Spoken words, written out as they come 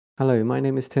Hello, my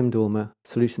name is Tim Dormer,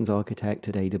 Solutions Architect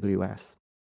at AWS.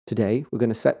 Today, we're going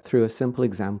to step through a simple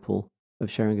example of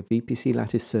sharing a VPC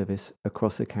Lattice service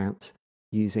across accounts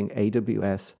using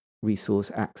AWS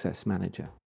Resource Access Manager.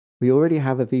 We already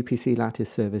have a VPC Lattice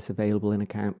service available in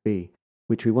Account B,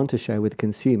 which we want to share with the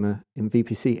consumer in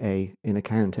VPC A in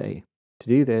Account A. To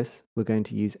do this, we're going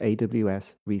to use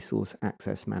AWS Resource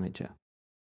Access Manager.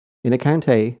 In Account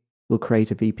A, we'll create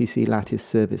a VPC Lattice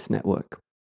service network.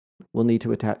 We'll need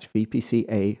to attach VPC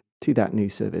A to that new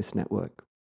service network.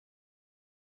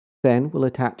 Then we'll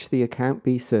attach the Account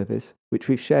B service, which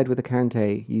we've shared with Account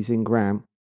A using Gram,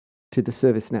 to the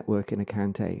service network in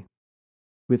Account A.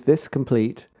 With this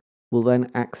complete, we'll then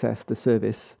access the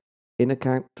service in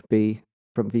Account B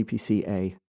from VPC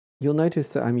A. You'll notice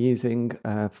that I'm using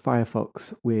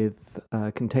Firefox with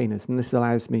containers, and this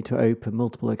allows me to open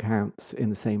multiple accounts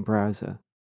in the same browser.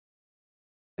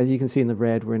 As you can see in the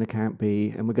red, we're in Account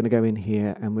B, and we're going to go in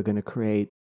here and we're going to create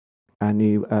our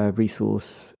new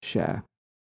resource share.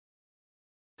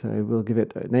 So we'll give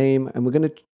it a name, and we're going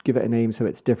to give it a name so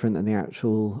it's different than the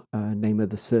actual name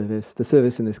of the service. The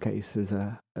service in this case is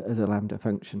a Lambda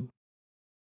function.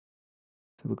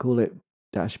 So we'll call it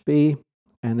 -B,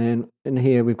 and then in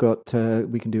here we've got,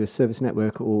 we can do a service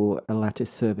network or a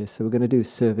Lattice service. So we're going to do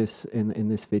service in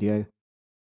this video.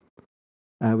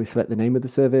 We select the name of the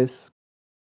service,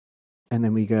 and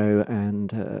then we go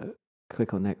and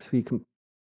click on next. So you can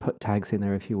put tags in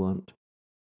there if you want.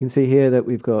 You can see here that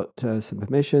we've got some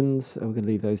permissions. We're going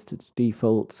to leave those to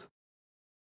default.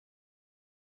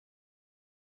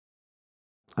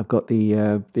 I've got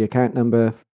the account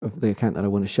number of the account that I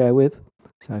want to share with.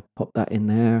 So I've popped that in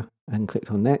there and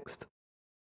clicked on next.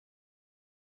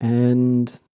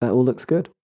 And that all looks good.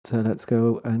 So let's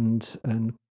go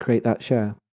and create that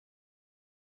share.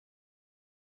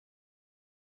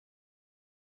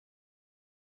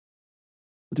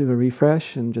 We'll do a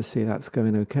refresh and just see that's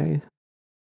going okay.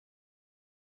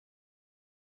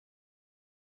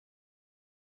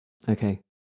 Okay,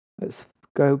 let's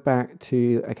go back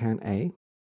to Account A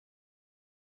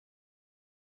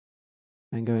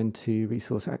and go into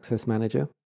Resource Access Manager.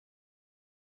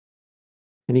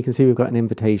 And you can see we've got an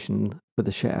invitation for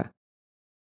the share.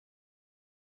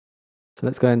 So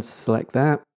let's go and select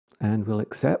that and we'll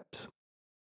accept.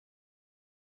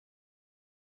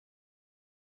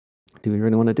 Do we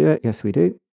really want to do it? Yes, we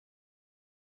do.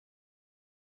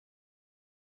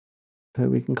 So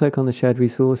we can click on the shared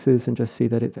resources and just see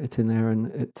that it's in there and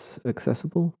it's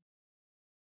accessible.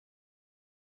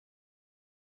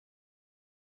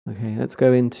 Okay, let's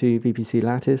go into VPC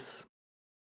Lattice.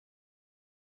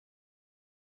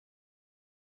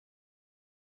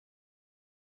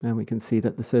 And we can see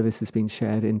that the service has been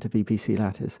shared into VPC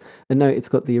Lattice. And note it's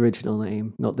got the original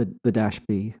name, not the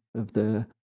 -B of the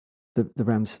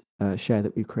RAM's share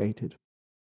that we created.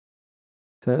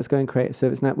 So let's go and create a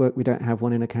service network. We don't have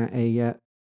one in Account A yet.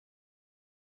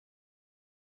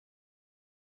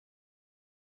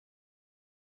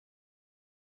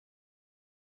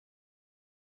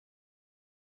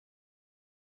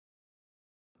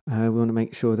 We want to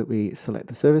make sure that we select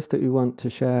the service that we want to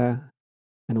share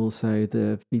and also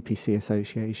the VPC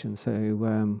association. So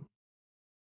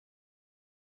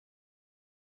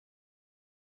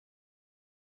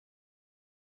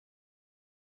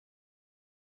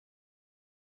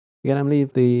again, I'm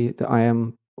leave the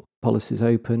IAM policies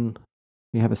open.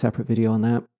 We have a separate video on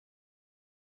that.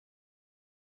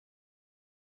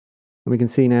 And we can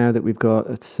see now that we've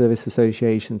got service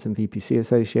associations and VPC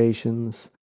associations,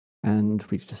 and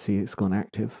we just see it's gone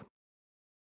active.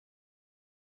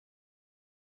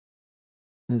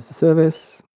 There's the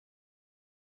service.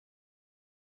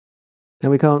 Now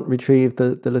we can't retrieve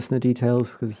the listener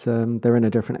details because they're in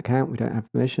a different account. We don't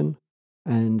have permission.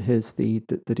 And here's the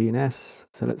DNS.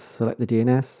 So let's select the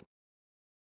DNS.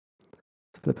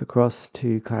 Let's flip across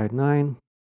to Cloud9.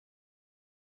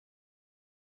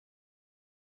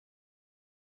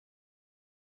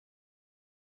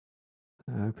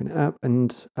 Open it up,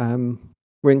 and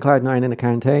we're in Cloud9 in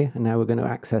Account A, and now we're going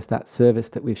to access that service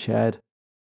that we've shared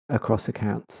across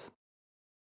accounts.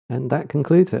 And that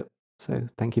concludes it. So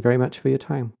thank you very much for your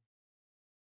time.